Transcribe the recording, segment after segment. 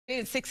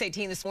It's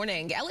 6:18 this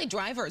morning. LA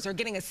drivers are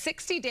getting a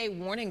 60-day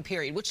warning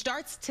period, which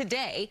starts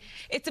today.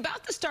 It's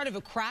about the start of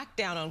a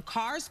crackdown on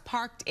cars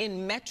parked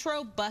in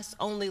metro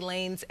bus-only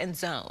lanes and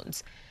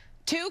zones.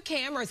 2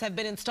 cameras have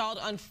been installed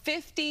on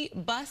 50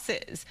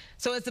 buses.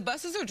 So as the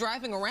buses are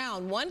driving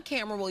around, one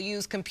camera will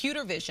use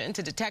computer vision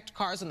to detect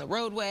cars on the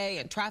roadway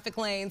and traffic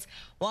lanes,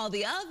 while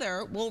the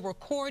other will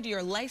record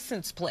your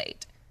license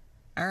plate.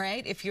 All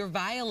right, if you're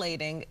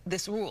violating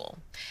this rule.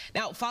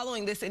 Now,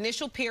 following this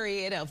initial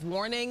period of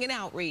warning and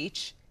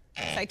outreach,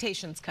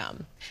 citations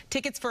come.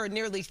 Tickets for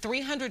nearly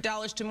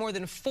 $300 to more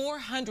than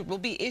 $400 will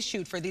be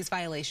issued for these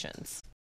violations.